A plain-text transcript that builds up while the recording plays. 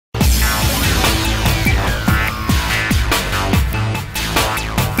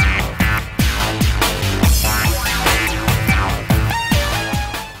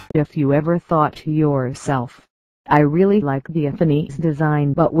If you ever thought to yourself, I really like the AT&T's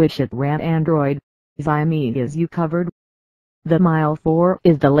design but wish it ran Android, XIAOM Mi is you covered. The Mi 4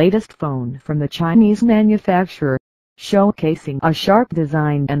 is the latest phone from the Chinese manufacturer, showcasing a sharp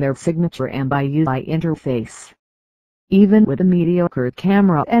design and their signature MIUI interface. Even with a mediocre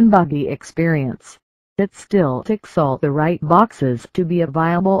camera and buggy experience, it still ticks all the right boxes to be a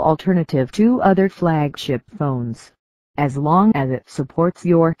viable alternative to other flagship phones, as long as it supports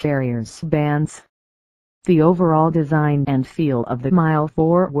your carrier's bands. The overall design and feel of the Mi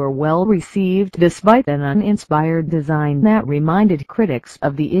 4 were well received despite an uninspired design that reminded critics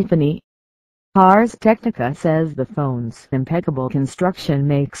of the AT&T. Ars Technica says the phone's impeccable construction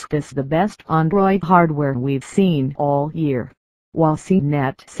makes this the best Android hardware we've seen all year, while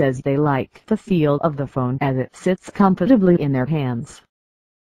CNET says they like the feel of the phone as it sits comfortably in their hands.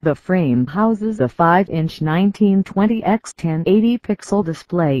 The frame houses a 5-inch 1920x 1080-pixel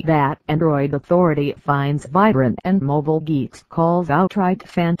display that Android Authority finds vibrant and Mobile Geeks calls outright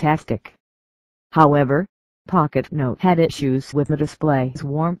fantastic. However, Pocket Note had issues with the display's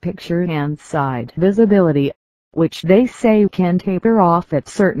warm picture and side visibility, which they say can taper off at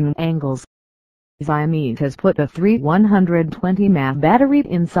certain angles. XIAOM Mi has put a 3120 mAh battery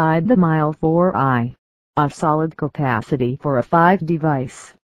inside the Mi 4i, a solid capacity for a 5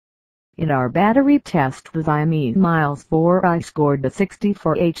 device. In our battery test, the XIAOM Mi 4i scored a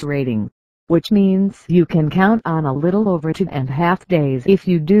 64H rating, which means you can count on a little over 2.5 days if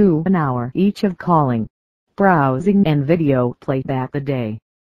you do an hour each of calling, browsing and video playback a day.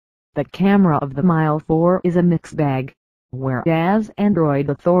 The camera of the Mi 4 is a mixed bag, whereas Android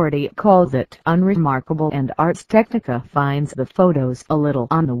Authority calls it unremarkable and Ars Technica finds the photos a little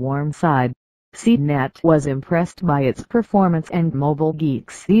on the warm side. CNET was impressed by its performance and Mobile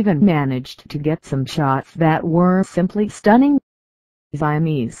Geeks even managed to get some shots that were simply stunning. XIAOM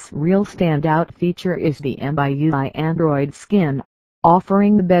Mi's real standout feature is the MIUI Android skin,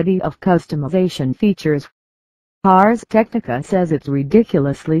 offering the bevy of customization features. Ars Technica says it's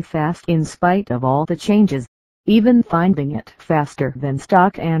ridiculously fast in spite of all the changes, even finding it faster than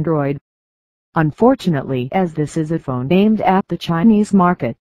stock Android. Unfortunately, as this is a phone aimed at the Chinese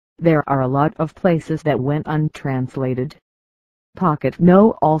market, there are a lot of places that went untranslated. Pocket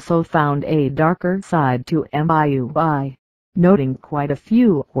Note also found a darker side to MIUI, noting quite a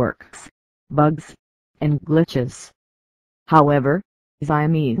few quirks, bugs, and glitches. However, XIAOM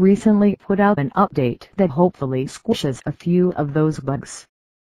Mi recently put out an update that hopefully squishes a few of those bugs.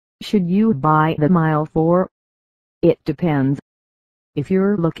 Should you buy the Mi 4? It depends. If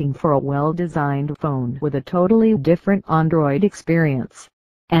you're looking for a well-designed phone with a totally different Android experience,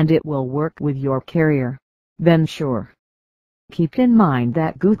 and it will work with your carrier, then sure. Keep in mind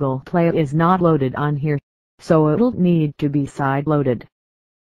that Google Play is not loaded on here, so it'll need to be side-loaded.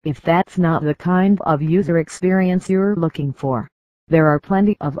 If that's not the kind of user experience you're looking for, there are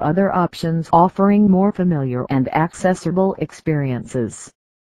plenty of other options offering more familiar and accessible experiences.